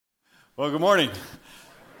Well, good morning.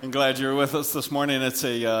 I'm glad you're with us this morning. It's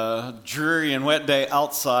a dreary and wet day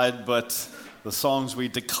outside, but the songs we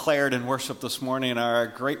declared in worship this morning are a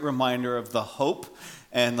great reminder of the hope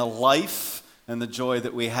and the life and the joy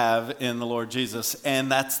that we have in the Lord Jesus.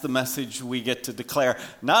 And that's the message we get to declare,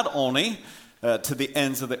 not only to the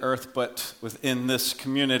ends of the earth, but within this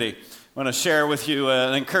community. I want to share with you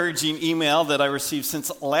an encouraging email that I received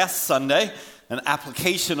since last Sunday, an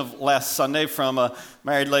application of last Sunday from a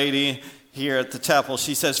married lady here at the chapel.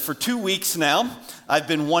 She says, for 2 weeks now, I've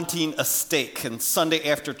been wanting a steak, and Sunday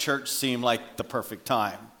after church seemed like the perfect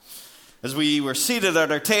time. As we were seated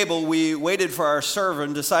at our table, we waited for our server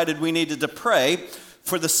and decided we needed to pray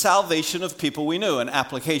for the salvation of people we knew, an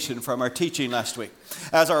application from our teaching last week.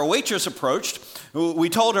 As our waitress approached, we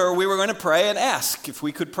told her we were going to pray and ask if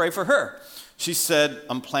we could pray for her. She said,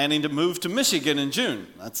 I'm planning to move to Michigan in June.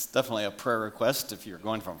 That's definitely a prayer request if you're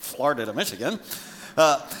going from Florida to Michigan.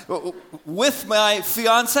 With my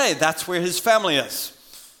fiance, that's where his family is.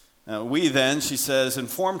 We then, she says,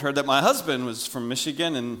 informed her that my husband was from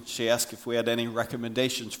Michigan, and she asked if we had any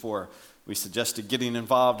recommendations for her. We suggested getting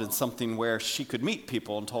involved in something where she could meet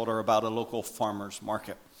people and told her about a local farmer's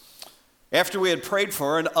market. After we had prayed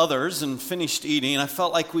for her and others and finished eating, I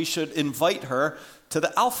felt like we should invite her to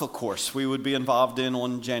the Alpha course we would be involved in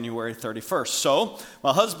on January 31st. So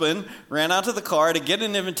my husband ran out to the car to get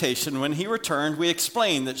an invitation. When he returned, we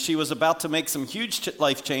explained that she was about to make some huge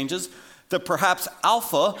life changes, that perhaps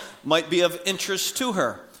Alpha might be of interest to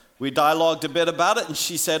her. We dialogued a bit about it, and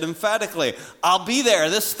she said emphatically, I'll be there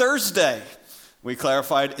this Thursday. We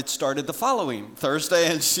clarified it started the following Thursday,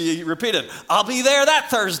 and she repeated, I'll be there that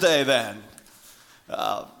Thursday then.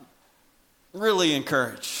 Really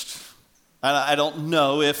encouraged. I don't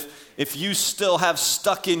know if you still have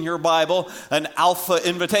stuck in your Bible an Alpha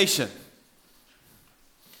invitation,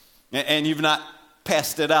 and you've not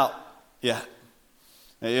passed it out yet.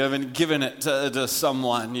 You haven't given it to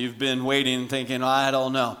someone. You've been waiting thinking, I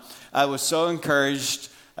don't know. I was so encouraged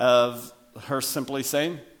of her simply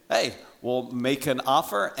saying, hey, we'll make an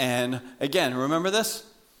offer. And again, remember this?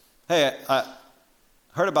 Hey, I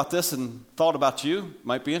heard about this and thought about you.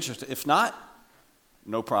 Might be interested. If not,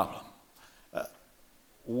 no problem.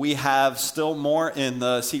 We have still more in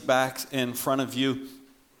the seat backs in front of you.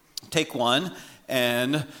 Take one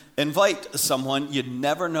and invite someone. You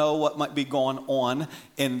never know what might be going on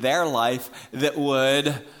in their life that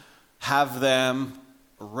would have them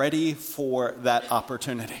ready for that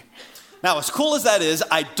opportunity. Now, as cool as that is,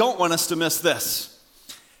 I don't want us to miss this.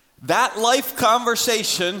 That life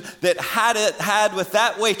conversation that had with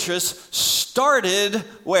that waitress started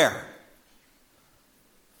where?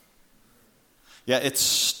 Yeah, it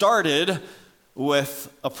started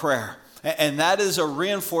with a prayer. And that is a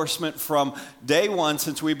reinforcement from day one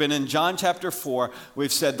since we've been in John chapter 4.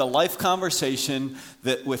 We've said the life conversation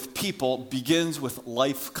that with people begins with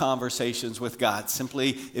life conversations with God.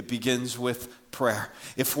 Simply, it begins with prayer.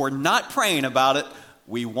 If we're not praying about it,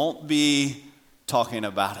 we won't be talking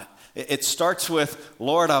about it. It starts with,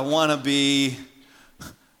 Lord, I want to be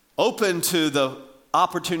open to the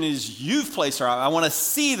opportunities you've placed around. I want to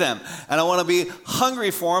see them, and I want to be hungry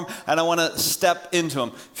for them, and I want to step into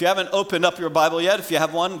them. If you haven't opened up your Bible yet, if you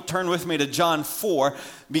have one, turn with me to John 4,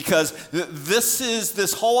 because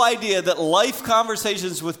this whole idea that life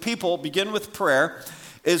conversations with people begin with prayer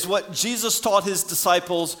is what Jesus taught his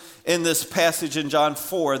disciples in this passage in John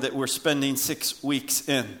 4 that we're spending 6 weeks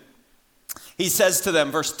in. He says to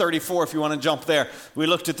them, verse 34, if you want to jump there. We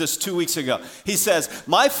looked at this 2 weeks ago. He says,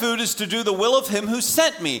 my food is to do the will of him who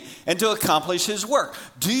sent me and to accomplish his work.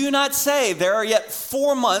 Do you not say, there are yet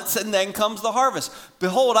 4 months and then comes the harvest?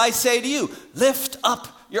 Behold, I say to you, lift up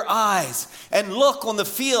your eyes and look on the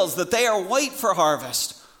fields that they are white for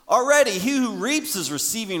harvest. Already he who reaps is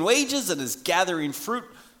receiving wages and is gathering fruit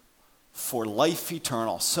for life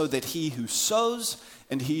eternal, so that he who sows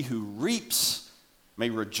and he who reaps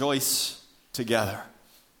may rejoice together.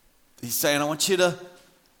 He's saying, I want you to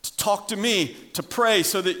talk to me, to pray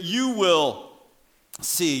so that you will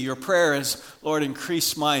see. Your prayer is, Lord,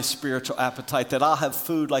 increase my spiritual appetite, that I'll have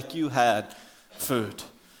food like you had food.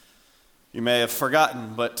 You may have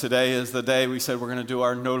forgotten, but today is the day we said we're going to do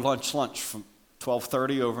our no lunch from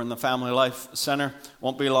 12:30 over in the Family Life Center.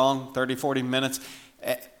 Won't be long, 30, 40 minutes.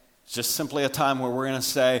 Just simply a time where we're going to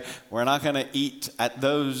say, we're not going to eat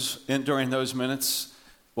during those minutes.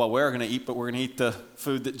 Well, we're going to eat, but we're going to eat the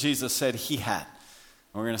food that Jesus said he had.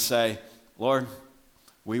 And we're going to say, Lord,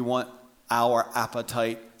 we want our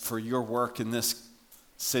appetite for your work in this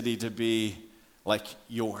city to be like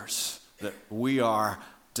yours. That we are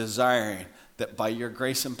desiring that by your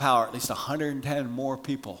grace and power, at least 110 more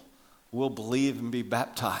people will believe and be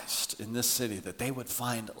baptized in this city, that they would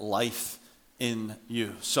find life in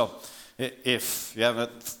you. So if you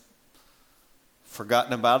haven't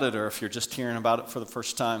forgotten about it, or if you're just hearing about it for the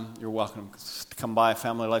first time, you're welcome to come by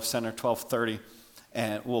Family Life Center, 12:30,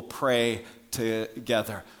 and we'll pray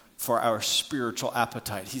together for our spiritual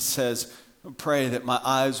appetite. He says, pray that my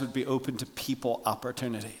eyes would be open to people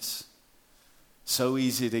opportunities. So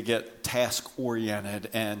easy to get task-oriented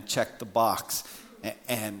and check the box,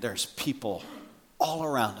 and there's people all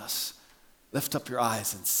around us. Lift up your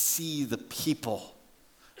eyes and see the people,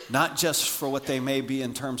 not just for what they may be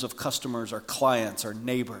in terms of customers or clients or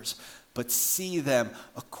neighbors, but see them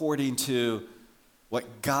according to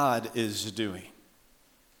what God is doing.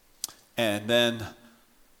 And then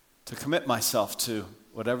to commit myself to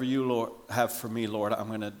whatever you, Lord, have for me, Lord, I'm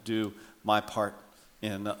going to do my part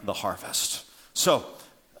in the harvest. So,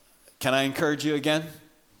 can I encourage you again?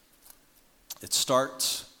 It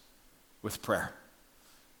starts with prayer.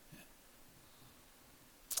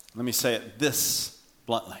 Let me say it this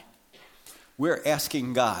bluntly. We're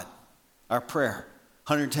asking God, our prayer,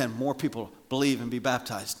 110 more people believe and be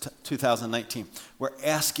baptized, 2019. We're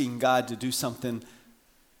asking God to do something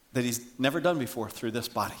that he's never done before through this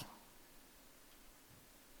body.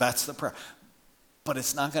 That's the prayer. But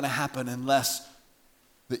it's not going to happen unless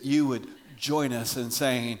that you would join us in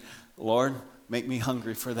saying, Lord, make me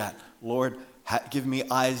hungry for that. Lord, give me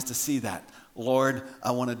eyes to see that. Lord,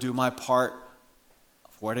 I want to do my part.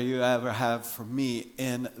 What do you ever have for me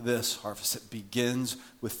in this harvest? It begins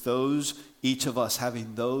with each of us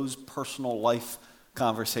having those personal life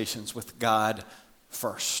conversations with God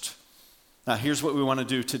first. Now, here's what we want to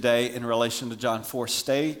do today in relation to John 4.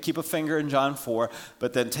 Keep a finger in John 4,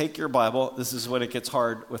 but then take your Bible. This is when it gets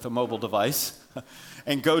hard with a mobile device.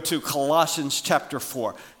 And go to Colossians chapter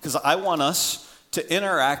 4. Because I want us to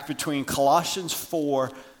interact between Colossians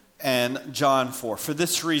 4 and John 4. For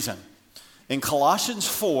this reason. In Colossians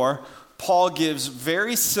 4, Paul gives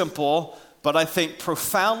very simple, but I think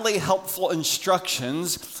profoundly helpful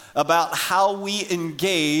instructions about how we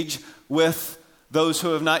engage with those who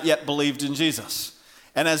have not yet believed in Jesus.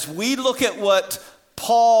 And as we look at what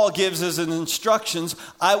Paul gives as an instructions,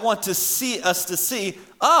 I want to see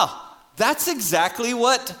that's exactly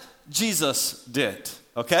what Jesus did.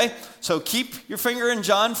 Okay? So keep your finger in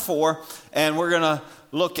John 4, and we're going to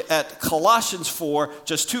look at Colossians 4,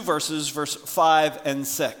 just 2 verses, verse 5 and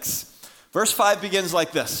 6. Verse 5 begins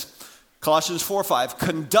like this. Colossians 4:5.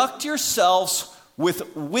 Conduct yourselves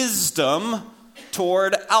with wisdom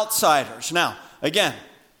toward outsiders. Now, again,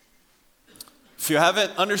 if you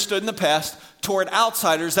haven't understood in the past, toward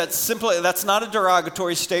outsiders, that's not a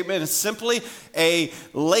derogatory statement. It's simply a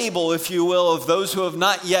label, if you will, of those who have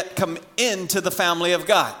not yet come into the family of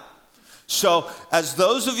God. So, as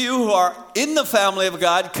those of you who are in the family of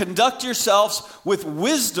God, conduct yourselves with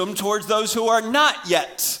wisdom towards those who are not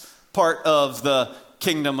yet part of the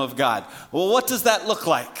kingdom of God. Well, what does that look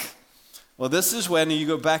like? Well, this is when you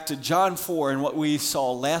go back to John 4 and what we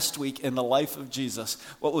saw last week in the life of Jesus.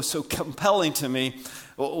 What was so compelling to me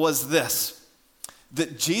was this,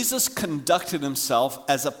 that Jesus conducted himself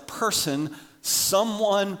as a person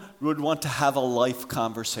someone would want to have a life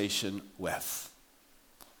conversation with.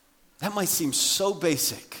 That might seem so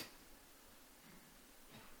basic,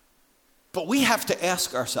 but we have to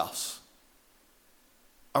ask ourselves,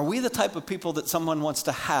 are we the type of people that someone wants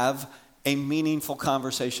to have a meaningful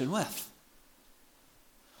conversation with?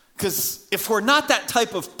 Because if we're not that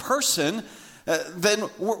type of person, then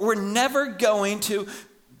we're never going to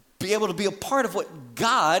be able to be a part of what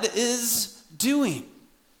God is doing.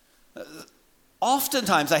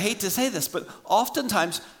 Oftentimes, I hate to say this, but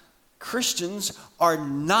oftentimes Christians are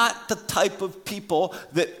not the type of people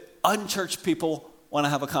that unchurched people want to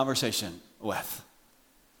have a conversation with.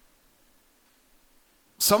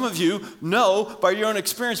 Some of you know by your own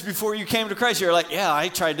experience before you came to Christ, you're like, yeah, I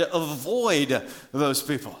tried to avoid those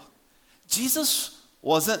people. Jesus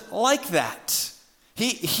wasn't like that.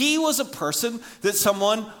 He was a person that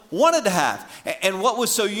someone wanted to have. And what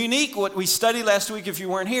was so unique, what we studied last week if you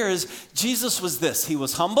weren't here, is Jesus was this. He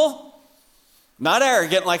was humble, not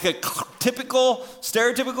arrogant, like a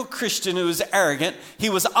stereotypical Christian who is arrogant. He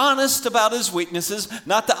was honest about his weaknesses,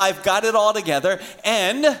 not that I've got it all together.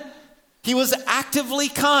 And he was actively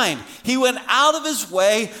kind. He went out of his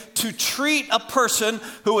way to treat a person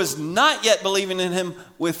who was not yet believing in him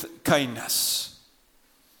with kindness.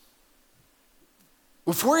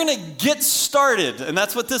 If we're going to get started, and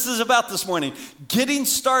that's what this is about this morning, getting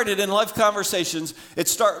started in life conversations, it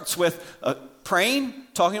starts with praying,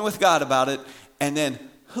 talking with God about it, and then,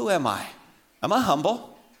 who am I? Am I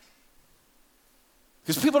humble?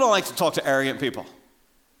 Because people don't like to talk to arrogant people.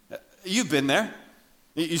 You've been there.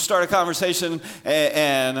 You start a conversation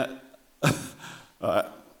and a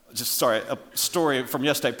story from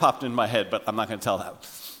yesterday popped in my head, but I'm not going to tell that.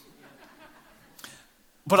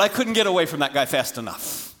 But I couldn't get away from that guy fast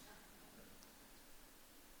enough.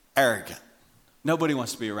 Arrogant. Nobody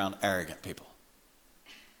wants to be around arrogant people.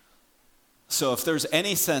 So if there's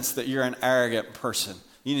any sense that you're an arrogant person,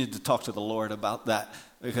 you need to talk to the Lord about that,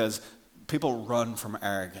 because people run from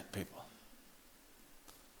arrogant people.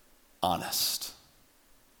 Honest.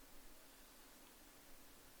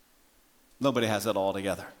 Nobody has it all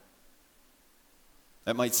together.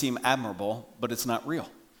 That might seem admirable, but it's not real.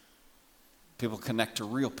 People connect to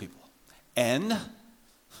real people. And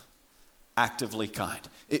actively kind.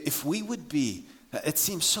 If we would be, it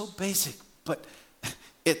seems so basic, but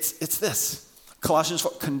it's this. Colossians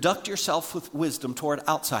 4, conduct yourself with wisdom toward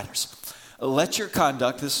outsiders. Let your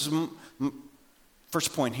conduct, this is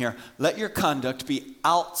first point here, let your conduct be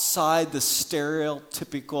outside the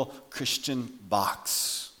stereotypical Christian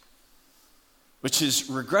box, which is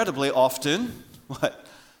regrettably often,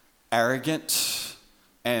 arrogant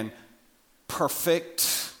and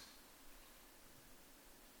perfect.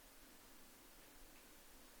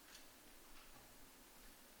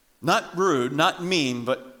 Not rude, not mean,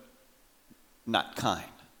 but not kind.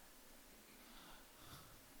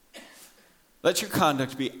 Let your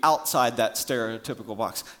conduct be outside that stereotypical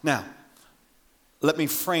box. Now, let me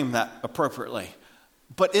frame that appropriately,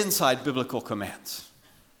 but inside biblical commands.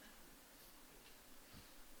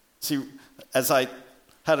 See, as I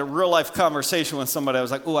had a real life conversation with somebody, I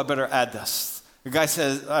was like, I better add this. The guy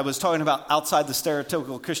says, I was talking about outside the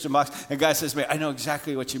stereotypical Christian box, and the guy says to me, I know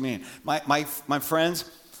exactly what you mean. My friends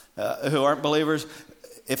who aren't believers,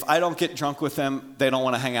 if I don't get drunk with them, they don't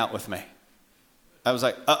want to hang out with me. I was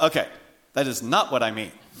like, okay, that is not what I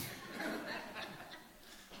mean.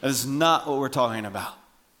 That is not what we're talking about.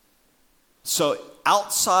 So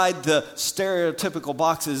outside the stereotypical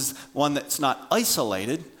box is one that's not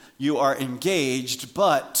isolated. You are engaged,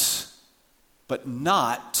 but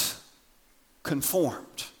not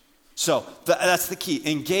conformed. So that's the key.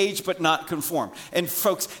 Engaged, but not conformed. And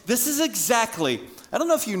folks, this is exactly, I don't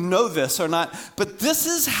know if you know this or not, but this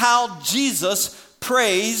is how Jesus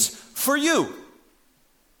prays for you.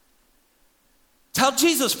 It's how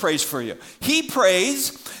Jesus prays for you. He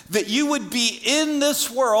prays that you would be in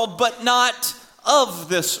this world, but not of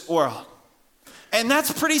this world. And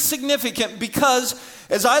that's pretty significant, because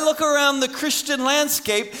as I look around the Christian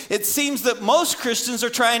landscape, it seems that most Christians are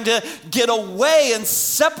trying to get away and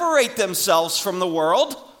separate themselves from the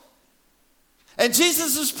world. And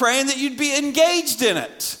Jesus is praying that you'd be engaged in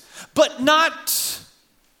it, but not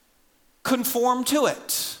conform to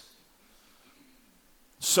it.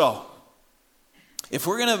 So, if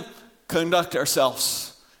we're going to conduct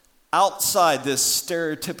ourselves outside this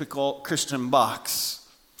stereotypical Christian box,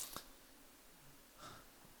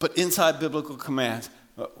 but inside biblical commands,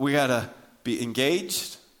 we got to be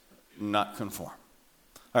engaged, not conform.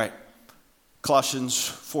 All right, Colossians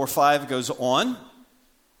 4:5 goes on.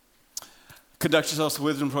 Conduct yourselves with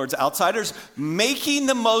wisdom towards outsiders, making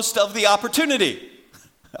the most of the opportunity.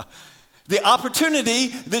 The opportunity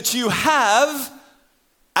that you have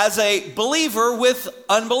as a believer with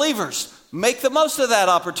unbelievers. Make the most of that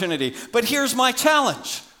opportunity. But here's my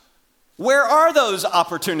challenge. Where are those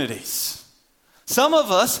opportunities? Some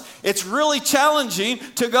of us, it's really challenging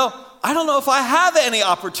to go, I don't know if I have any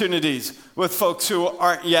opportunities with folks who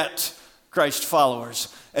aren't yet Christ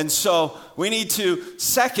followers. And so we need to,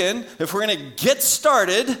 second, if we're going to get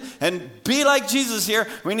started and be like Jesus here,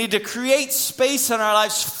 we need to create space in our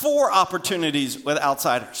lives for opportunities with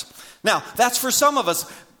outsiders. Now, that's for some of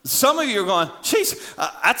us. Some of you are going, geez,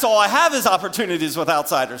 that's all I have is opportunities with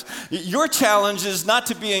outsiders. Your challenge is not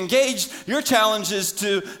to be engaged. Your challenge is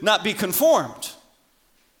to not be conformed.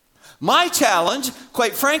 My challenge,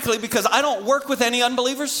 quite frankly, because I don't work with any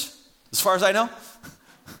unbelievers, as far as I know.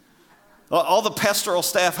 All the pastoral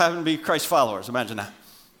staff happen to be Christ followers. Imagine that.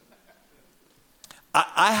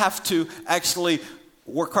 I have to actually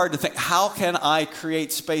work hard to think, how can I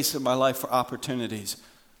create space in my life for opportunities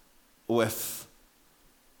with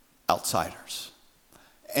outsiders?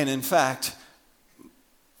 And in fact,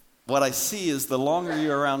 what I see is the longer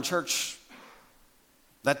you're around church,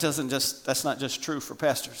 that's not just true for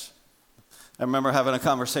pastors. I remember having a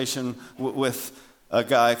conversation with a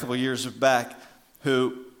guy a couple of years back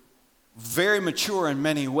who very mature in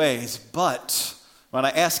many ways, but when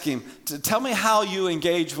I asked him to tell me how you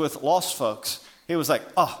engage with lost folks, he was like,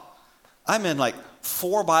 I'm in like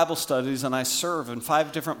 4 Bible studies and I serve in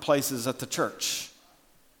 5 different places at the church.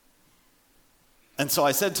 And so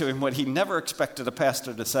I said to him what he never expected a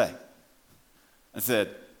pastor to say. I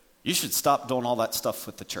said, you should stop doing all that stuff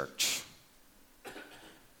with the church.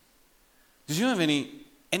 Because you don't have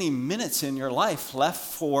any minutes in your life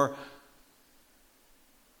left for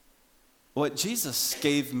what Jesus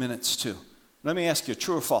gave minutes to. Let me ask you,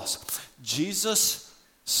 true or false? Jesus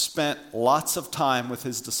spent lots of time with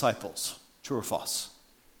his disciples. True or false?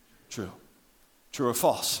 True. True or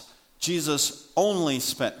false? Jesus only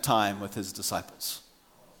spent time with his disciples.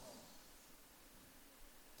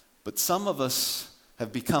 But some of us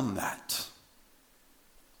have become that.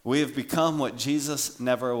 We have become what Jesus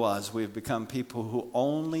never was. We have become people who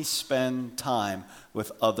only spend time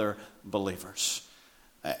with other believers.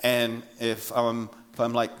 And if I'm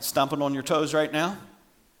like stomping on your toes right now,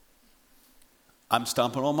 I'm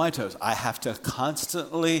stomping on my toes. I have to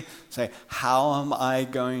constantly say, how am I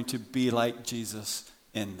going to be like Jesus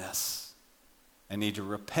in this? I need to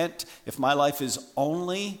repent. If my life is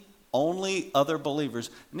only other believers,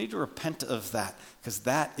 I need to repent of that, because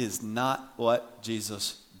that is not what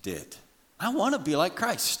Jesus did. I want to be like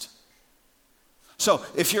Christ. So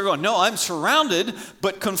if you're going, no, I'm surrounded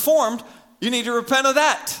but conformed, you need to repent of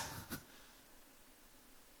that.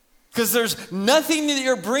 Because there's nothing that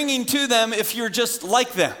you're bringing to them if you're just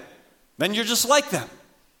like them. Then you're just like them.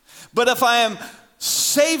 But if I am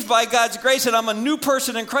saved by God's grace and I'm a new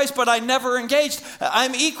person in Christ, but I never engaged,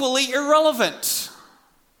 I'm equally irrelevant.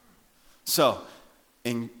 So,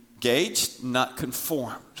 engaged, not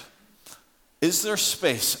conformed. Is there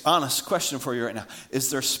space, honest question for you right now,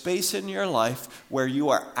 is there space in your life where you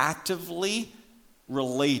are actively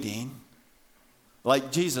relating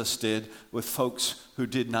like Jesus did with folks who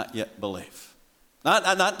did not yet believe? Not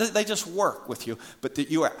that they just work with you, but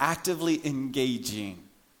that you are actively engaging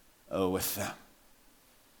with them.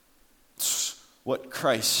 It's what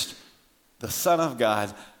Christ, the Son of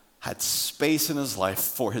God, had space in his life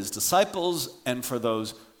for his disciples and for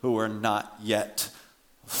those who were not yet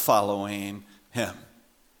following him.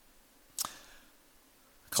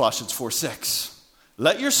 Colossians 4:6.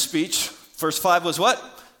 Let your speech, verse 5 was what?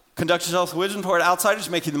 Conduct yourself with wisdom toward outsiders,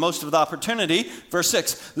 making the most of the opportunity. Verse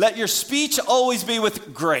 6, let your speech always be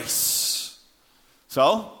with grace.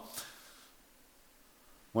 So,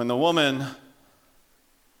 when the woman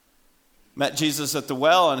met Jesus at the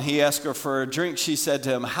well and he asked her for a drink, she said to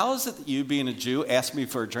him, how is it that you, being a Jew, ask me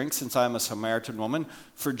for a drink since I am a Samaritan woman?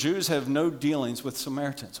 For Jews have no dealings with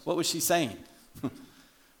Samaritans. What was she saying?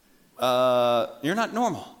 You're not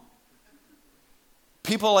normal.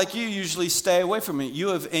 People like you usually stay away from me. You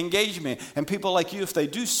have engaged me. And people like you, if they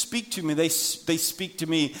do speak to me, they speak to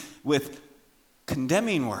me with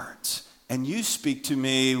condemning words. And you speak to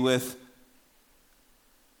me with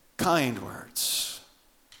kind words.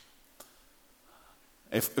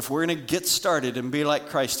 If we're going to get started and be like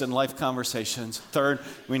Christ in life conversations, third,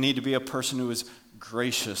 we need to be a person who is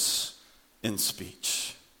gracious in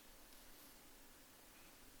speech.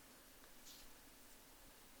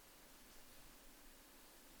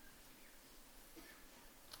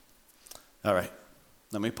 All right,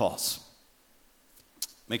 let me pause.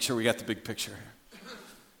 Make sure we got the big picture here.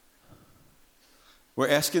 We're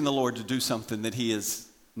asking the Lord to do something that he has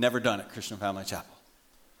never done at Christian Family Chapel.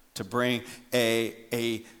 To bring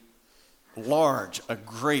a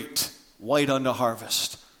great white unto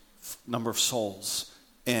harvest number of souls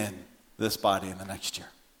in this body in the next year.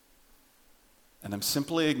 And I'm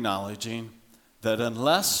simply acknowledging that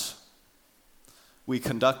unless we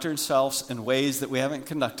conduct ourselves in ways that we haven't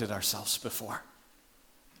conducted ourselves before,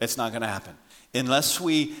 it's not going to happen. Unless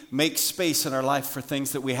we make space in our life for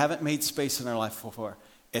things that we haven't made space in our life before,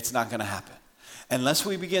 it's not going to happen. Unless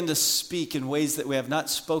we begin to speak in ways that we have not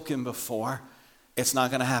spoken before, it's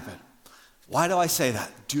not going to happen. Why do I say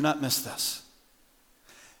that? Do not miss this.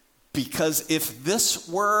 Because if this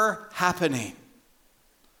were happening,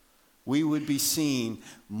 we would be seeing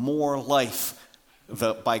more life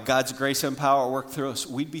by God's grace and power work through us.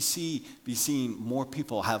 We'd be seeing more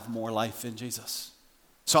people have more life in Jesus.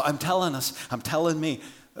 So I'm telling me,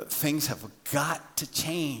 things have got to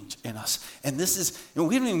change in us. And this is,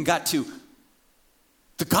 we haven't even got to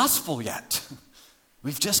the gospel yet.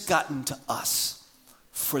 We've just gotten to us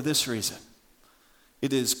for this reason.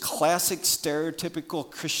 It is classic stereotypical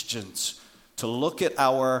Christians to look at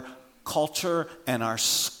our culture and our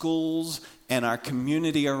schools and our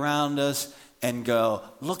community around us and go,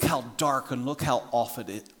 look how dark and look how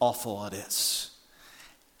awful it is.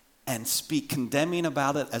 And speak condemning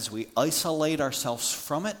about it as we isolate ourselves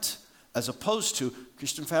from it, as opposed to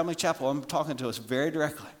Christian Family Chapel. I'm talking to us very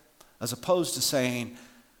directly, as opposed to saying,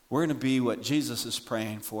 we're going to be what Jesus is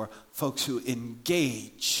praying for, folks who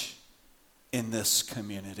engage in this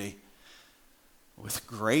community with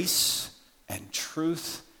grace and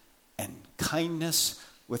truth and kindness,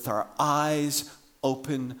 with our eyes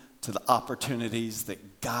open to the opportunities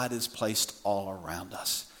that God has placed all around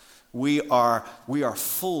us. We are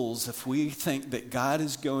fools if we think that God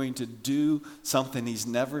is going to do something he's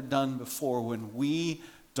never done before when we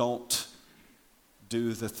don't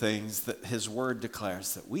do the things that his word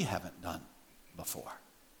declares that we haven't done before.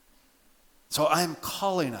 So I'm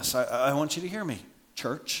calling us, I want you to hear me,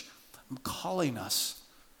 church. I'm calling us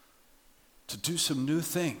to do some new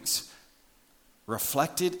things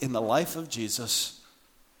reflected in the life of Jesus,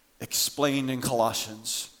 explained in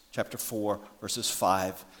Colossians chapter 4, verses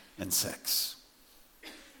 5 and 6.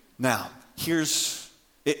 Now,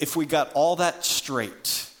 if we got all that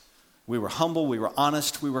straight, we were humble, we were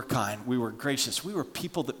honest, we were kind, we were gracious, we were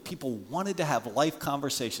people that people wanted to have life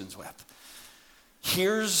conversations with.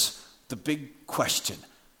 Here's the big question.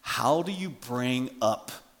 How do you bring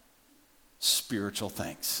up spiritual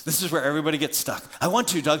things? This is where everybody gets stuck. I want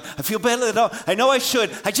to, Doug. I feel bad. I know I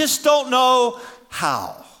should. I just don't know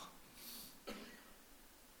how.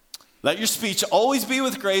 Let your speech always be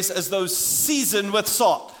with grace as though seasoned with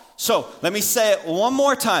salt. So let me say it one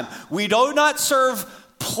more time. We do not serve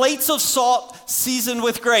plates of salt seasoned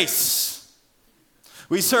with grace.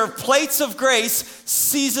 We serve plates of grace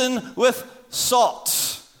seasoned with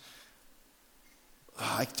salt.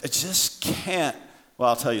 I just can't. Well,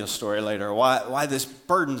 I'll tell you a story later why this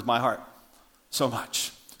burdens my heart so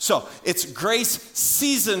much. So it's grace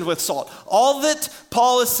seasoned with salt. All that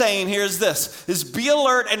Paul is saying here is this, is be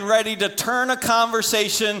alert and ready to turn a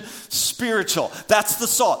conversation spiritual. That's the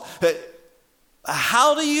salt.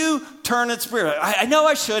 How do you turn it spiritual? I know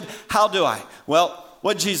I should. How do I? Well,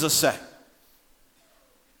 what did Jesus say?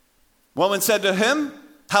 Woman said to him,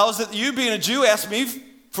 how is it that you, being a Jew, ask me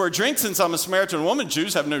for a drink since I'm a Samaritan woman?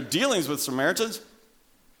 Jews have no dealings with Samaritans.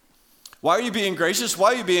 Why are you being gracious?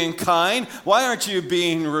 Why are you being kind? Why aren't you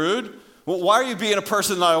being rude? Well, why are you being a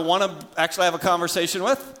person that I want to actually have a conversation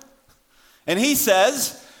with? And he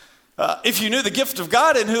says, if you knew the gift of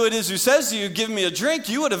God and who it is who says to you, give me a drink,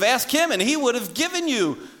 you would have asked him and he would have given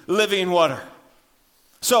you living water.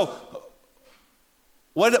 So,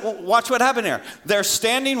 watch what happened here. They're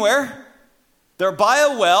standing where? They're by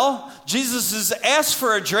a well. Jesus has asked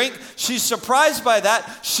for a drink. She's surprised by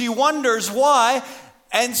that. She wonders why.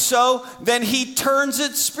 And so then he turns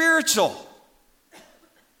it spiritual,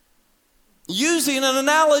 using an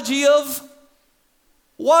analogy of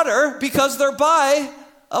water because they're by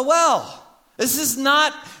a well. This is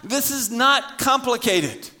not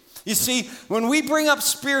complicated. You see, when we bring up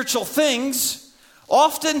spiritual things,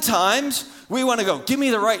 oftentimes we want to go, give me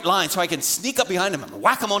the right line so I can sneak up behind them and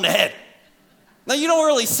whack them on the head. Now, you don't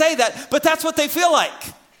really say that, but that's what they feel like.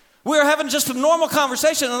 We were having just a normal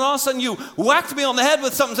conversation, and all of a sudden you whacked me on the head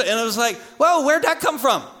with something, and it was like, whoa, where'd that come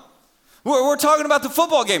from? We're talking about the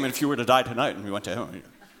football game, and if you were to die tonight, and we went to him,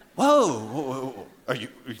 whoa, are you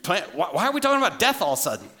playing? Why are we talking about death all of a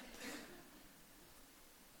sudden?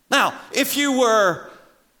 Now, if you were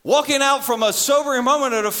walking out from a sobering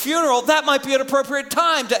moment at a funeral, that might be an appropriate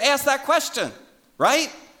time to ask that question,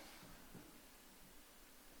 right?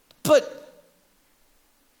 But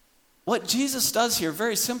what Jesus does here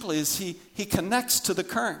very simply is he connects to the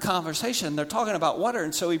current conversation. They're talking about water,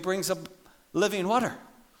 and so he brings up living water.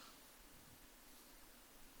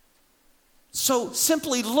 So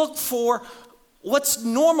simply look for what's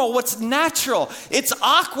normal, what's natural. It's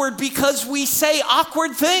awkward because we say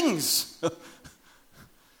awkward things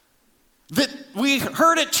that we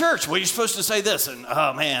heard at church. Well, you're supposed to say this, and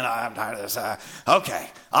oh man, I'm tired of this. Okay,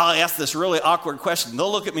 I'll ask this really awkward question.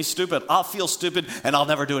 They'll look at me stupid. I'll feel stupid, and I'll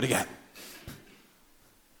never do it again.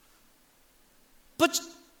 But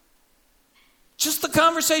just the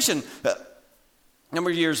conversation. A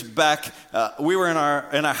number of years back, we were in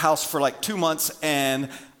our house for like 2 months, and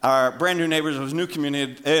our brand new neighbors, it was a new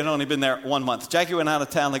community, they had only been there 1 month. Jackie went out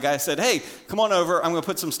of town. The guy said, hey, come on over. I'm going to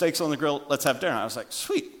put some steaks on the grill. Let's have dinner. I was like,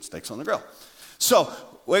 sweet, steaks on the grill. So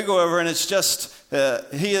we go over, and it's just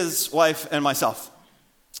he, his wife, and myself.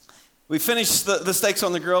 We finish the steaks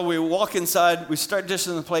on the grill. We walk inside. We start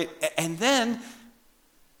dishing the plate. And then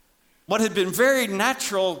what had been very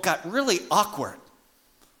natural got really awkward.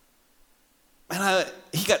 And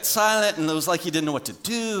he got silent, and it was like he didn't know what to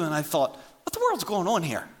do. And I thought, what the world's going on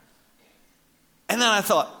here? And then I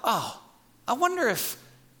thought, I wonder if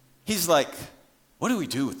he's like, what do we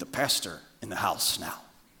do with the pastor in the house now?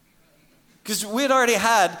 Because we had already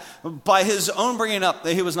had, by his own bringing up,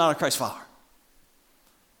 that he was not a Christ follower.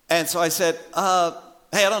 And so I said,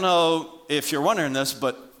 hey, I don't know if you're wondering this,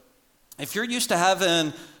 but if you're used to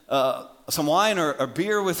having some wine or a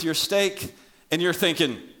beer with your steak, and you're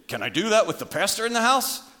thinking, can I do that with the pastor in the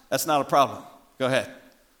house? That's not a problem. Go ahead.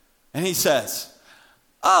 And he says,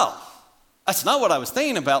 Oh, that's not what I was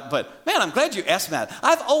thinking about, but man, I'm glad you asked me that.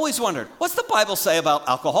 I've always wondered, what's the Bible say about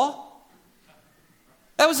alcohol?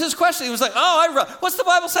 That was his question. He was like, what's the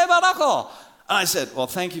Bible say about alcohol? And I said, well,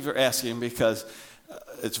 thank you for asking, because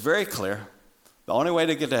it's very clear. The only way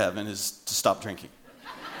to get to heaven is to stop drinking.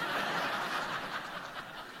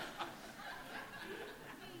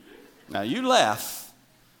 Now, you laugh,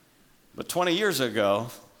 but 20 years ago,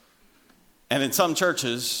 and in some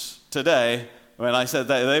churches today, when I said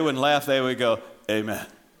that, they wouldn't laugh, they would go, amen.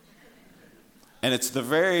 And it's the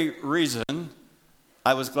very reason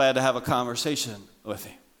I was glad to have a conversation with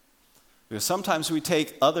him. Because sometimes we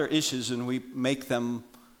take other issues and we make them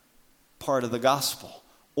part of the gospel.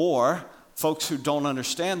 Or folks who don't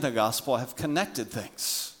understand the gospel have connected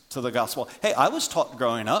things to the gospel. Hey, I was taught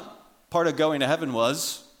growing up, part of going to heaven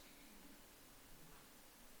was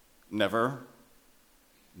never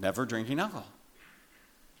drinking alcohol.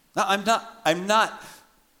 Now, I'm not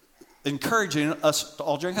encouraging us to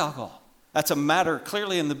all drink alcohol. That's a matter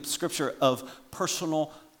clearly in the scripture of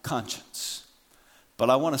personal conscience. But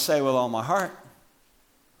I want to say with all my heart,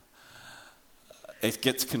 it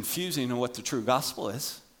gets confusing in what the true gospel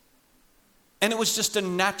is. And it was just a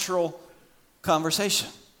natural conversation.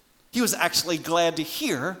 He was actually glad to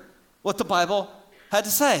hear what the Bible had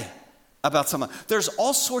to say about someone. There's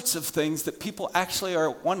all sorts of things that people actually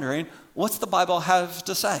are wondering, what's the Bible have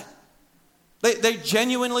to say? They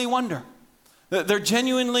genuinely wonder. They're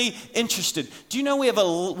genuinely interested. Do you know we have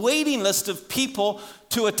a waiting list of people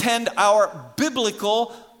to attend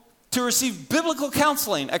to receive biblical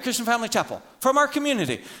counseling at Christian Family Chapel from our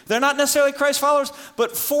community? They're not necessarily Christ followers,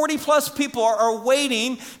 but 40 plus people are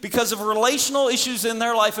waiting because of relational issues in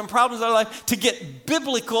their life and problems in their life to get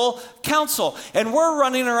biblical counsel. And we're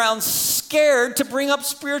running around scared to bring up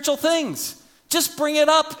spiritual things. Just bring it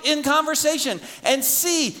up in conversation and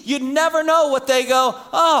see. You never know what they go,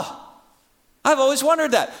 oh, I've always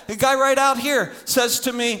wondered that. The guy right out here says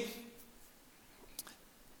to me,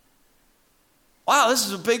 wow, this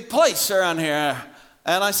is a big place around here.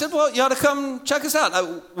 And I said, well, you ought to come check us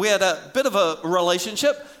out. We had a bit of a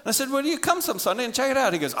relationship. And I said, well, do you come some Sunday and check it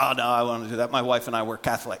out? He goes, oh, no, I want to do that. My wife and I were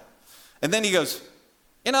Catholic. And then he goes,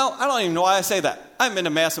 I don't even know why I say that. I haven't been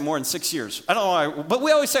to Mass in more than 6 years. I don't know why, but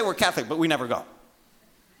we always say we're Catholic, but we never go.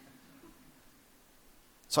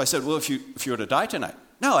 So I said, well, if you were to die tonight.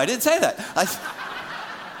 No, I didn't say that.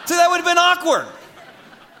 See, that would have been awkward.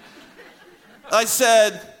 I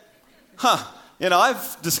said,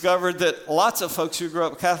 I've discovered that lots of folks who grew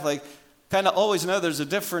up Catholic kind of always know there's a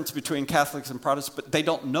difference between Catholics and Protestants, but they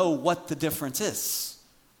don't know what the difference is.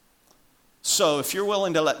 So if you're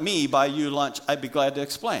willing to let me buy you lunch, I'd be glad to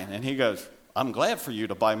explain. And he goes, I'm glad for you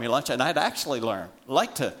to buy me lunch, and I'd actually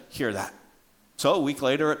like to hear that. So a week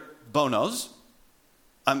later at Bono's,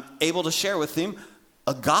 I'm able to share with him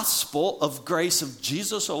a gospel of grace of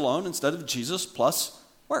Jesus alone instead of Jesus plus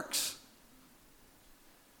works.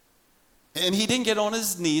 And he didn't get on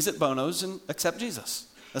his knees at Bono's and accept Jesus.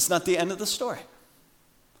 That's not the end of the story.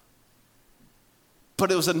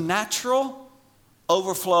 But it was a natural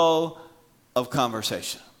overflow of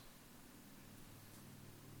conversation.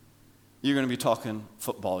 You're going to be talking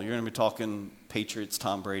football. You're going to be talking Patriots,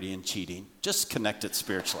 Tom Brady, and cheating. Just connect it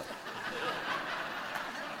spiritually.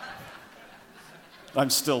 I'm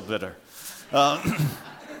still bitter.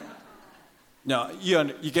 No,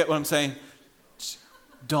 you get what I'm saying?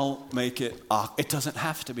 Don't make it awkward. It doesn't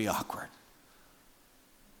have to be awkward.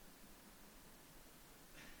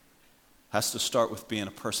 It has to start with being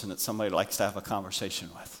a person that somebody likes to have a conversation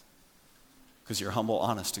with. Because you're humble,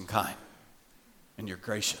 honest, and kind. And you're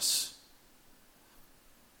gracious.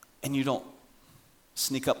 And you don't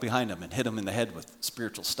sneak up behind them and hit them in the head with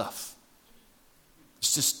spiritual stuff.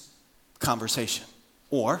 It's just conversation.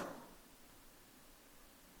 Or,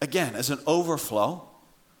 again, as an overflow,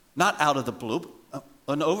 not out of the blue,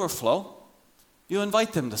 an overflow, you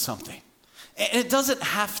invite them to something. And it doesn't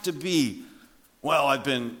have to be, well, I've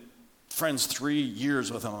been friends 3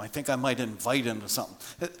 years with them. I think I might invite him to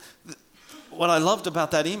something. What I loved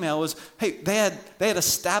about that email was, hey, they had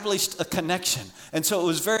established a connection. And so it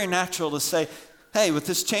was very natural to say, hey, with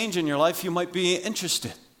this change in your life, you might be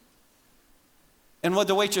interested. And what did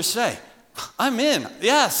the waitress say? I'm in,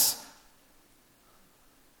 yes.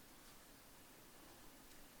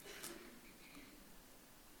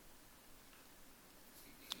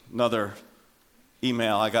 Another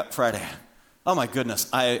email I got Friday. Oh my goodness,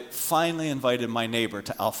 I finally invited my neighbor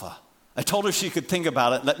to Alpha. I told her she could think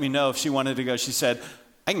about it, let me know if she wanted to go. She said,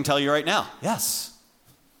 I can tell you right now, yes.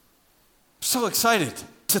 I'm so excited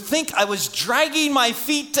to think I was dragging my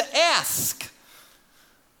feet to ask.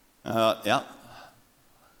 Yeah,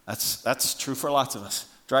 that's true for lots of us.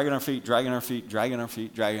 Dragging our feet, dragging our feet, dragging our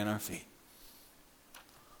feet, dragging our feet.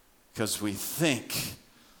 Because we think,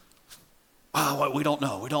 well, we don't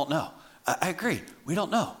know, we don't know. I agree, we don't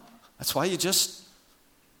know. That's why you just,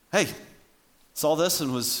 hey, saw this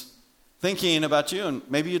and was thinking about you and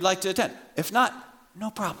maybe you'd like to attend. If not, no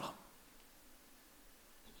problem.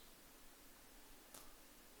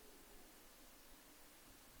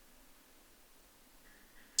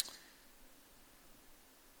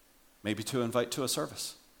 Maybe to invite to a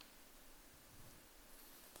service.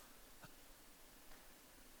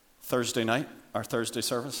 Thursday night, our Thursday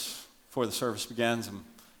service, before the service begins, I'm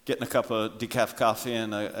getting a cup of decaf coffee,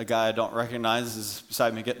 and a guy I don't recognize is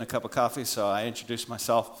beside me getting a cup of coffee, so I introduce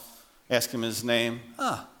myself, ask him his name.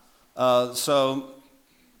 So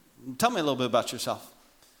tell me a little bit about yourself.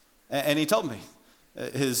 And he told me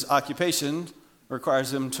his occupation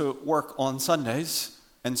requires him to work on Sundays,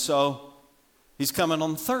 and so he's coming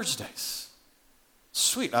on Thursdays.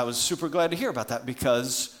 Sweet. I was super glad to hear about that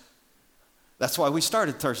because that's why we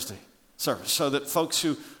started Thursday service, so that folks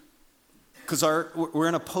because we're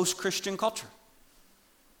in a post-Christian culture.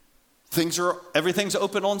 Everything's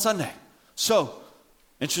open on Sunday. So,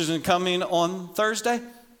 interested in coming on Thursday?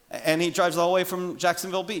 And he drives all the way from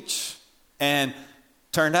Jacksonville Beach. And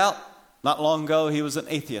turned out, not long ago, he was an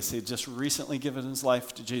atheist. He had just recently given his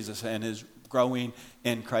life to Jesus and is growing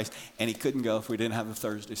in Christ. And he couldn't go if we didn't have a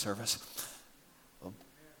Thursday service.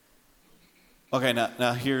 Okay,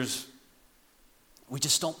 now we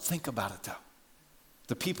just don't think about it, though.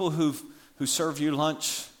 The people who serve you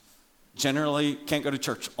lunch generally can't go to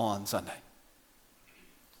church on Sunday.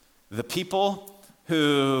 The people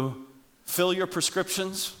who fill your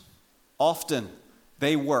prescriptions, often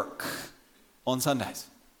they work on Sundays.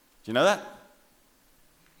 Do you know that?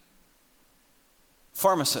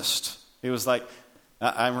 Pharmacist, he was like,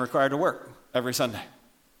 I'm required to work every Sunday.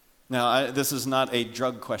 Now, this is not a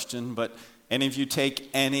drug question, but any of you take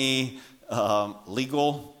any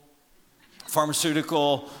legal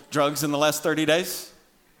pharmaceutical drugs in the last 30 days?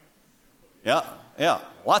 Yeah,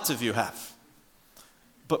 lots of you have.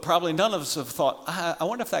 But probably none of us have thought, I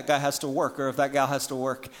wonder if that guy has to work or if that gal has to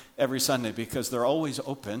work every Sunday, because they're always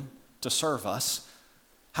open to serve us.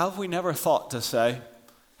 How have we never thought to say,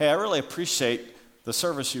 hey, I really appreciate the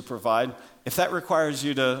service you provide. If that requires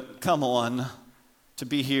you to come on to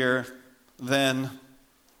be here, then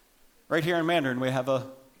right here in Mandarin we have a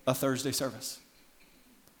Thursday service.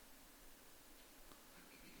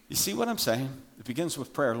 You see what I'm saying? It begins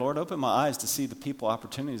with prayer. Lord, open my eyes to see the people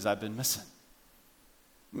opportunities I've been missing.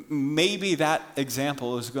 Maybe that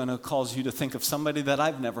example is going to cause you to think of somebody that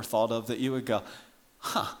I've never thought of, that you would go,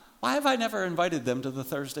 why have I never invited them to the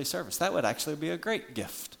Thursday service? That would actually be a great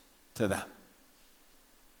gift to them.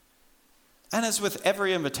 And as with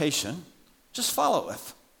every invitation, just follow it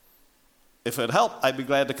with. If it would help, I'd be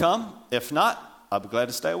glad to come. If not, I'll be glad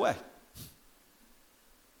to stay away.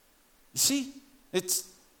 You see, it's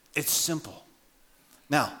simple.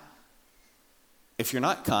 Now, if you're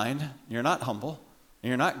not kind, you're not humble, and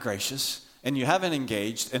you're not gracious, and you haven't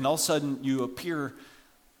engaged, and all of a sudden you appear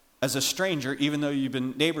as a stranger, even though you've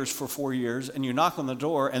been neighbors for 4 years, and you knock on the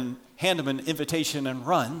door and hand them an invitation and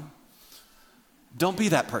run, don't be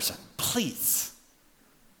that person. Please.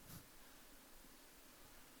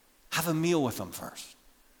 Have a meal with them first.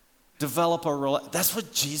 Develop a relationship. That's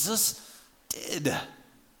what Jesus did.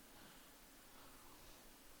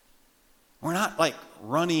 We're not like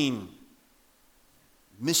running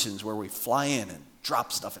missions where we fly in and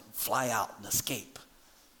drop stuff and fly out and escape.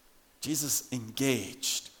 Jesus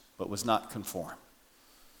engaged, but was not conformed.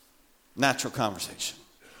 Natural conversation.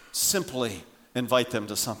 Simply invite them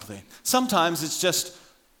to something. Sometimes it's just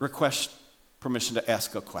request permission to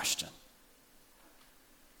ask a question.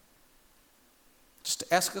 Just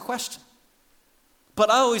to ask a question.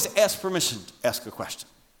 But I always ask permission to ask a question.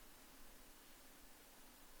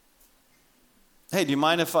 Hey, do you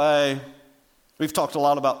mind if we've talked a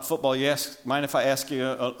lot about football, mind if I ask you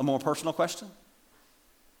a more personal question?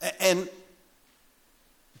 And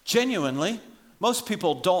genuinely, most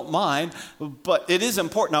people don't mind, but it is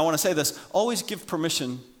important, I want to say this, always give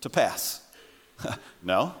permission to pass.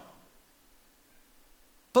 No?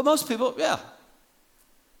 But most people, yeah.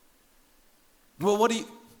 Well,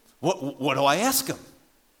 what do I ask them?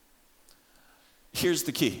 Here's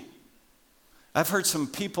the key. I've heard some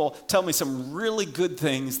people tell me some really good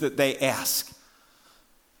things that they ask.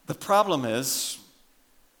 The problem is,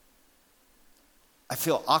 I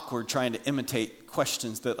feel awkward trying to imitate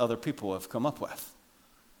questions that other people have come up with.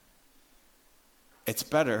 It's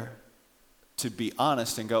better to be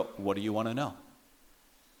honest and go, what do you want to know?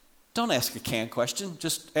 Don't ask a canned question.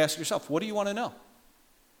 Just ask yourself, what do you want to know?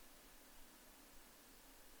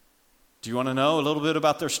 Do you want to know a little bit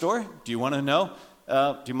about their story? Do you want to know?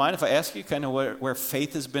 Do you mind if I ask you kind of where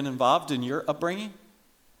faith has been involved in your upbringing? Do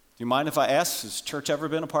you mind if I ask, has church ever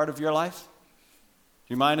been a part of your life?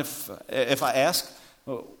 Do you mind if I ask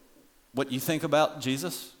what you think about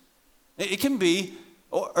Jesus? It can be,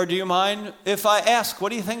 or do you mind if I ask, what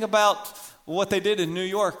do you think about what they did in New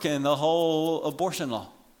York and the whole abortion law?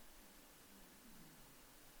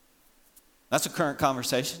 That's a current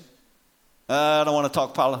conversation. I don't want to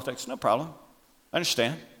talk politics. No problem. I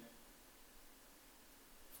understand.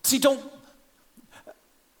 See,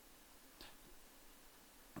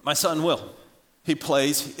 my son Will, he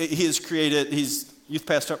he's youth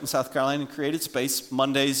pastor up in South Carolina and created Space,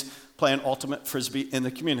 Mondays playing ultimate frisbee in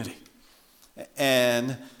the community.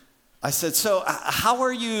 And I said, so how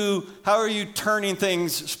are you turning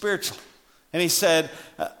things spiritual? And he said,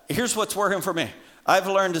 here's what's working for me. I've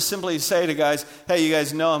learned to simply say to guys, hey, you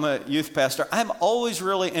guys know I'm a youth pastor. I'm always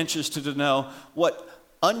really interested to know what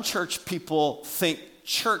unchurched people think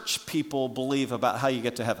church people believe about how you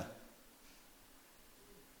get to heaven.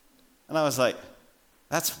 And I was like,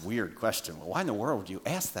 that's a weird question. Well, why in the world would you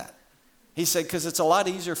ask that? He said, because it's a lot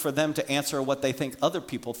easier for them to answer what they think other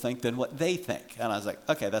people think than what they think. And I was like,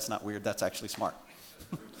 okay, that's not weird. That's actually smart.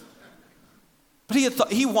 But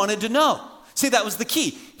he wanted to know. See, that was the key.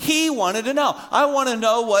 He wanted to know. I want to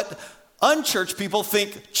know what unchurched people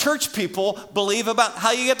think church people believe about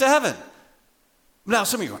how you get to heaven. Now,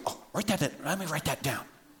 some of you are going, write that down. Let me write that down.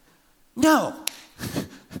 No.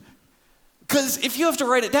 Because if you have to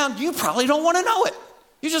write it down, you probably don't want to know it.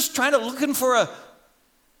 You're just looking for a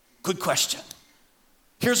good question.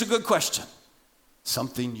 Here's a good question.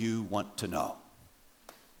 Something you want to know.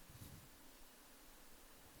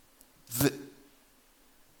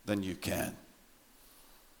 Then you can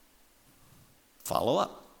follow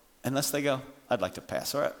up. Unless they go, I'd like to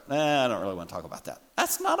pass. All right, I don't really want to talk about that.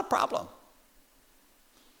 That's not a problem.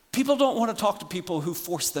 People don't want to talk to people who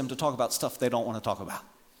force them to talk about stuff they don't want to talk about.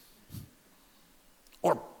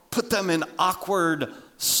 Or put them in awkward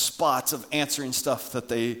spots of answering stuff that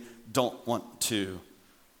they don't want to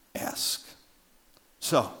ask.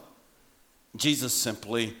 So, Jesus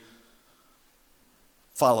simply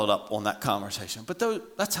followed up on that conversation. But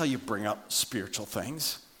that's how you bring up spiritual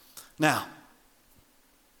things. Now,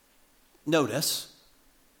 notice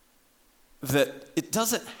that it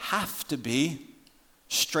doesn't have to be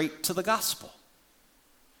straight to the gospel.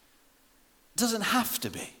 It doesn't have to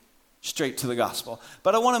be straight to the gospel.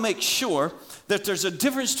 But I want to make sure that there's a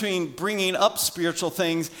difference between bringing up spiritual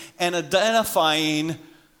things and identifying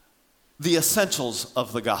the essentials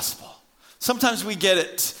of the gospel. Sometimes we get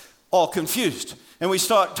it all confused. And we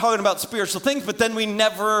start talking about spiritual things, but then we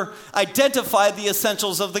never identify the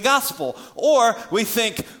essentials of the gospel. Or we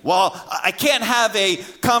think, well, I can't have a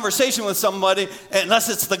conversation with somebody unless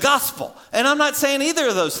it's the gospel. And I'm not saying either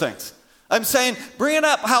of those things. I'm saying bring it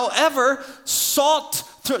up. However,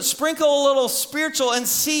 sprinkle a little spiritual and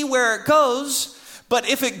see where it goes. But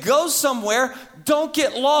if it goes somewhere, don't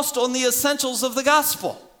get lost on the essentials of the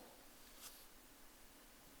gospel.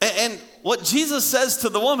 And what Jesus says to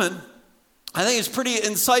the woman, I think it's pretty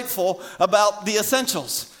insightful about the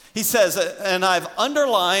essentials. He says, and I've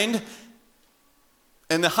underlined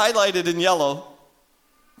and highlighted in yellow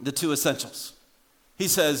the two essentials. He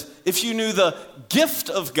says, if you knew the gift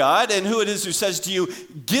of God and who it is who says to you,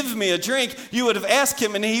 give me a drink, you would have asked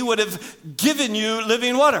him and he would have given you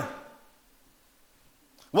living water.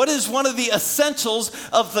 What is one of the essentials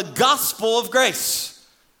of the gospel of grace?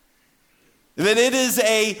 That it is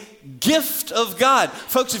a gift of God.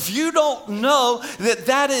 Folks, if you don't know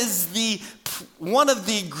that is one of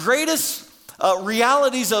the greatest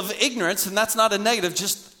realities of ignorance, and that's not a negative,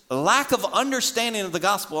 just a lack of understanding of the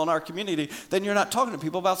gospel in our community, then you're not talking to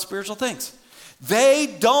people about spiritual things.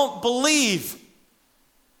 They don't believe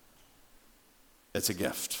it's a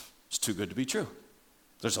gift. It's too good to be true.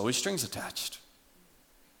 There's always strings attached.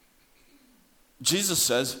 Jesus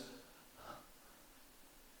says,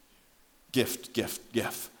 gift, gift,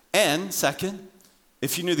 gift. And second,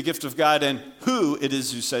 if you knew the gift of God and who it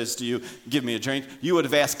is who says to you, give me a drink, you would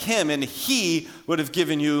have asked him and he would have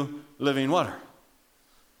given you living water.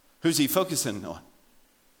 Who's he focusing on?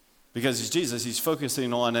 Because he's Jesus, he's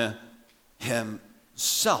focusing on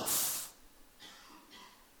himself.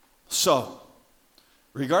 So,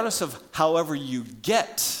 regardless of however you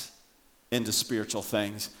get into spiritual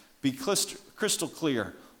things, be crystal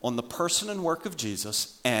clear on the person and work of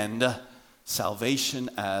Jesus and salvation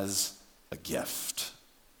as a gift.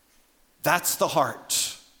 That's the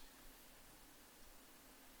heart.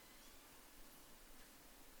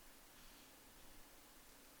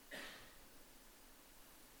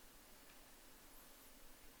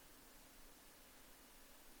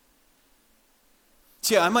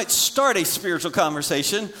 See, I might start a spiritual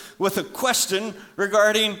conversation with a question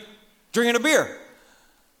regarding drinking a beer.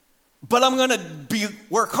 But I'm going to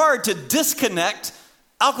work hard to disconnect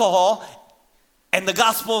alcohol and the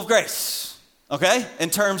gospel of grace, okay, in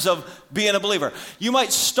terms of being a believer. You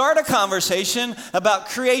might start a conversation about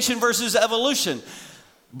creation versus evolution.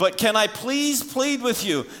 But can I please plead with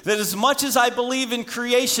you that as much as I believe in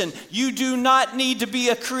creation, you do not need to be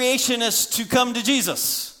a creationist to come to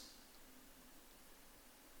Jesus.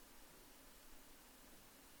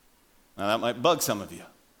 Now that might bug some of you.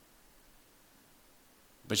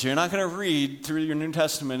 But you're not going to read through your New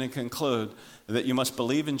Testament and conclude that you must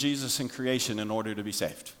believe in Jesus and creation in order to be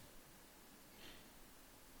saved.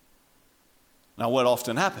 Now what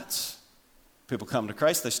often happens? People come to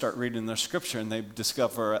Christ, they start reading their scripture, and they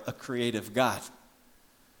discover a creative God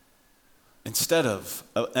instead of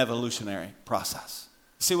an evolutionary process.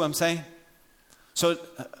 See what I'm saying? So,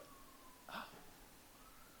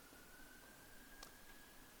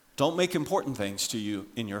 don't make important things to you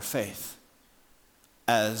in your faith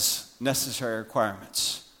as necessary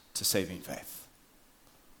requirements to saving faith.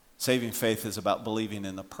 Saving faith is about believing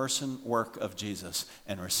in the person, work of Jesus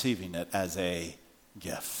and receiving it as a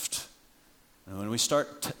gift. And when we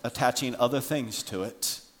start attaching other things to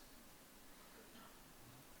it,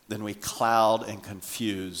 then we cloud and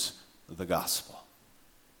confuse the gospel.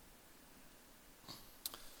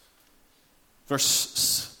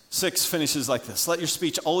 Verse 6 finishes like this. Let your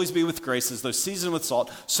speech always be with grace as though seasoned with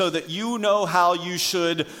salt, so that you know how you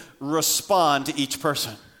should respond to each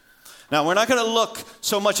person. Now, we're not going to look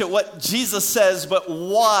so much at what Jesus says, but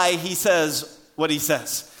why he says what he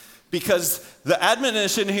says. Because the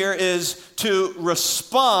admonition here is to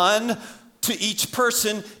respond to each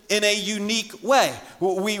person in a unique way.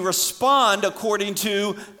 We respond according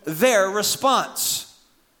to their response.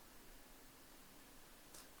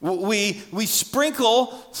 We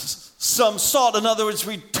sprinkle some salt. In other words,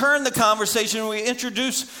 we turn the conversation, we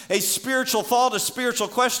introduce a spiritual thought, a spiritual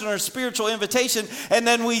question, or a spiritual invitation, and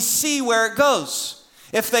then we see where it goes.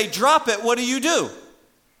 If they drop it, what do?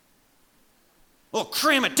 Well,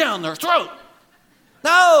 cram it down their throat.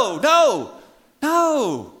 No.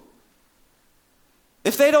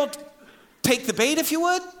 If they don't take the bait, if you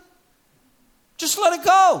would, just let it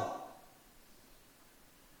go.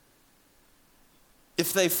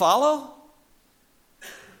 If they follow,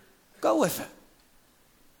 go with it.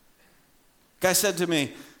 Guy said to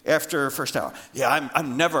me after first hour,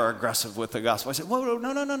 I'm never aggressive with the gospel. I said, whoa,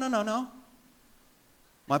 no.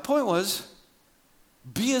 My point was,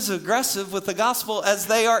 be as aggressive with the gospel as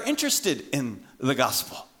they are interested in the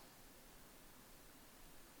gospel.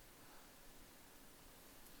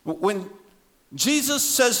 When Jesus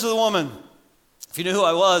says to the woman, if you knew who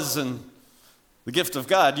I was and the gift of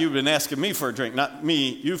God, you've been asking me for a drink, not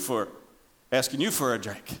me, asking you for a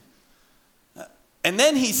drink. And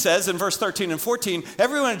then he says in verse 13 and 14,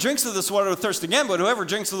 everyone who drinks of this water will thirst again, but whoever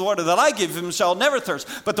drinks of the water that I give him shall never thirst.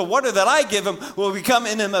 But the water that I give him will become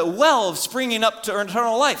in him a well of springing up to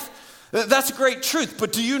eternal life. That's a great truth.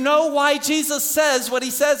 But do you know why Jesus says what he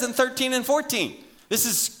says in 13 and 14? This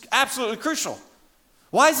is absolutely crucial.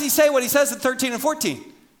 Why does he say what he says in 13 and 14?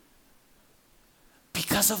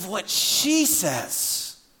 Because of what she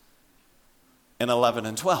says in 11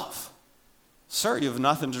 and 12. Sir, you have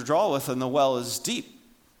nothing to draw with, and the well is deep.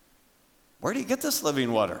 Where do you get this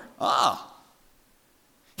living water?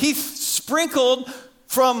 He sprinkled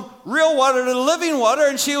from real water to living water,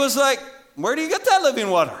 and she was like, where do you get that living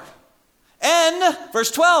water? And verse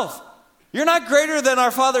 12, you're not greater than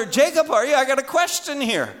our father Jacob, are you? I got a question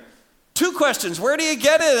here. 2 questions. Where do you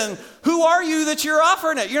get it, and who are you that you're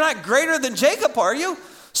offering it? You're not greater than Jacob, are you?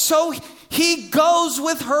 So he goes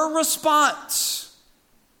with her response.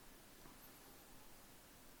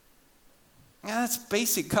 Yeah, that's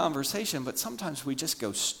basic conversation, but sometimes we just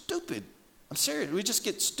go stupid. I'm serious. We just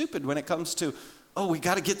get stupid when it comes to, we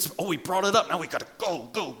got to get some, we brought it up. Now we got to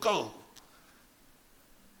go.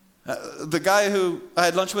 The guy who I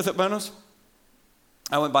had lunch with at Bono's,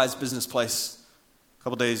 I went by his business place a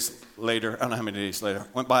couple days later. I don't know how many days later.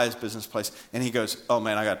 Went by his business place, and he goes, oh,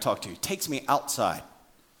 man, I got to talk to you. He takes me outside,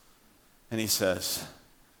 and he says,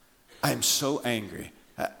 I am so angry.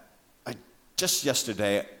 Just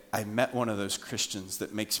yesterday, I met one of those Christians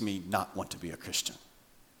that makes me not want to be a Christian.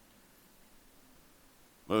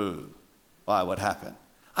 Ooh, why, what happened?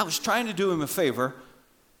 I was trying to do him a favor,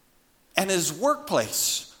 and his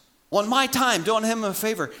workplace, on my time, doing him a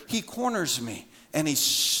favor, he corners me, and he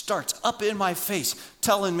starts up in my face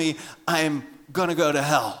telling me I'm going to go to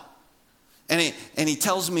hell. And he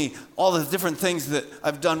tells me all the different things that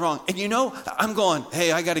I've done wrong. And I'm going,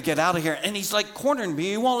 hey, I got to get out of here. And he's like cornering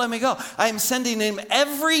me. He won't let me go. I'm sending him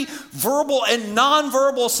every verbal and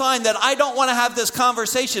nonverbal sign that I don't want to have this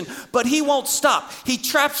conversation. But he won't stop. He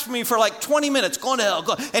traps me for like 20 minutes, going to hell.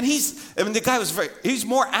 And the guy was he's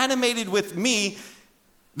more animated with me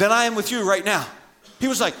than I am with you right now. He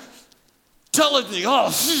was like, telling me,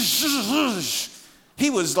 he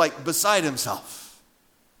was like beside himself.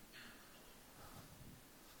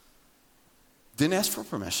 Didn't ask for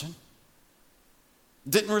permission.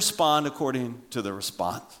 Didn't respond according to the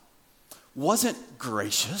response. Wasn't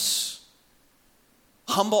gracious,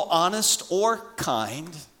 humble, honest, or kind.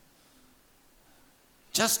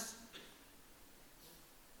 I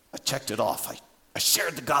checked it off. I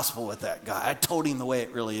shared the gospel with that guy. I told him the way it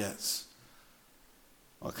really is.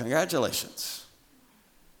 Well, congratulations.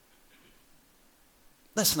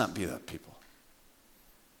 Let's not be that people.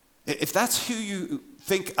 If that's who you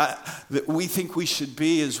think that we think we should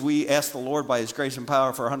be as we ask the Lord by his grace and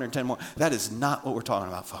power for 110 more, that is not what we're talking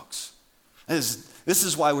about, folks. This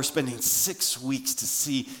is why we're spending 6 weeks to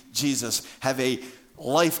see Jesus have a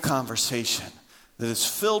life conversation that is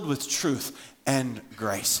filled with truth and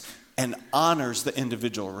grace and honors the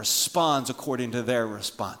individual, responds according to their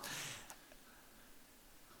response.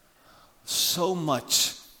 So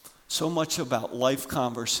much about life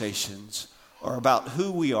conversations are about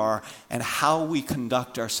who we are and how we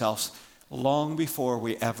conduct ourselves long before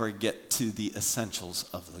we ever get to the essentials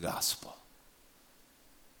of the gospel.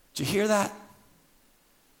 Did you hear that?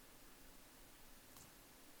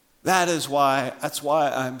 That's why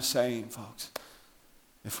I'm saying, folks,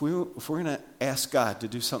 if we're going to ask God to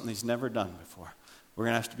do something he's never done before, we're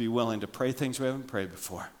going to have to be willing to pray things we haven't prayed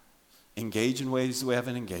before, engage in ways that we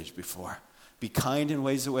haven't engaged before, be kind in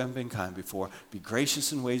ways that we haven't been kind before, be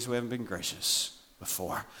gracious in ways we haven't been gracious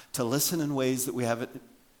before, to listen in ways that we haven't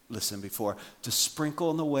listened before, to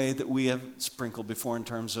sprinkle in the way that we have sprinkled before in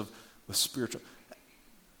terms of with spiritual.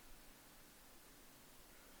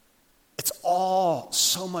 It's all,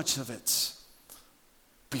 so much of it,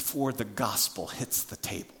 before the gospel hits the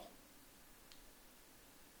table.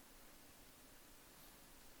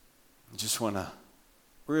 I just want to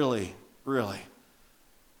really, really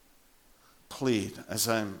plead as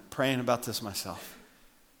I'm praying about this myself.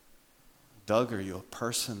 Doug, are you a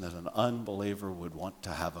person that an unbeliever would want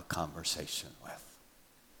to have a conversation with?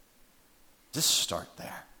 Just start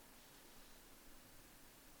there.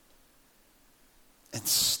 And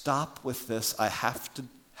stop with this, I have to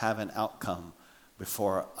have an outcome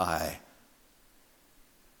before I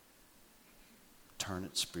turn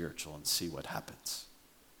it spiritual and see what happens.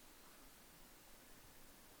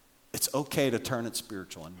 It's okay to turn it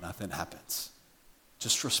spiritual and nothing happens.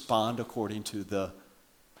 Just respond according to the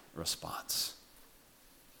response.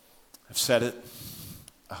 I've said it.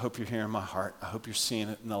 I hope you're hearing my heart. I hope you're seeing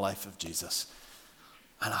it in the life of Jesus.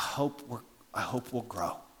 And I hope we'll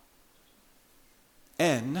grow.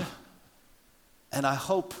 And I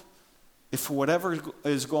hope if for whatever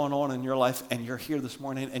is going on in your life and you're here this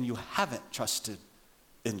morning and you haven't trusted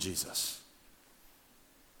in Jesus,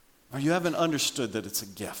 or you haven't understood that it's a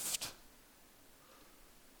gift,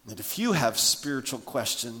 that if you have spiritual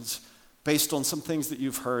questions based on some things that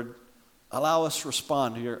you've heard, allow us to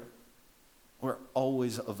respond. We're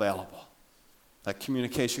always available. That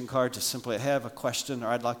communication card, just simply, hey, I have a question, or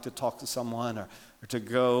I'd like to talk to someone, or to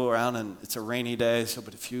go around, and it's a rainy day,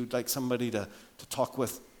 but if you'd like somebody to talk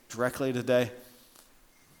with directly today,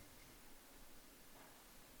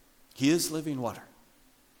 he is living water.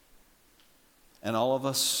 And all of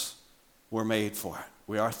us were made for it.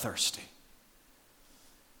 We are thirsty.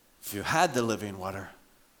 If you had the living water,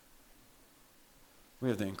 we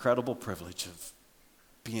have the incredible privilege of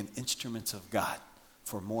being instruments of God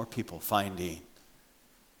for more people finding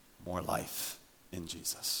more life in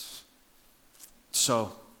Jesus.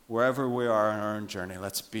 So, wherever we are in our own journey,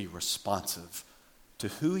 let's be responsive to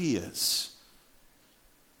who he is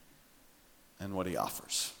and what he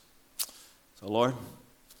offers. So, Lord,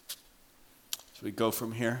 as we go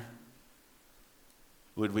from here,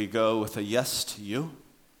 would we go with a yes to you?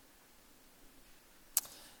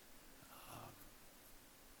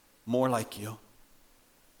 More like you.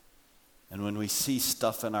 And when we see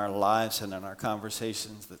stuff in our lives and in our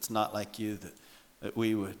conversations that's not like you, that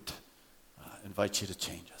we would invite you to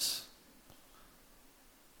change us.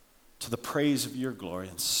 To the praise of your glory,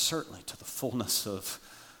 and certainly to the fullness of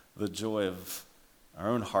the joy of our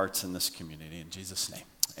own hearts in this community. In Jesus' name,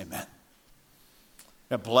 amen.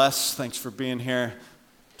 God bless. Thanks for being here.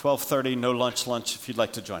 12:30, no lunch if you'd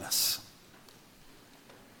like to join us.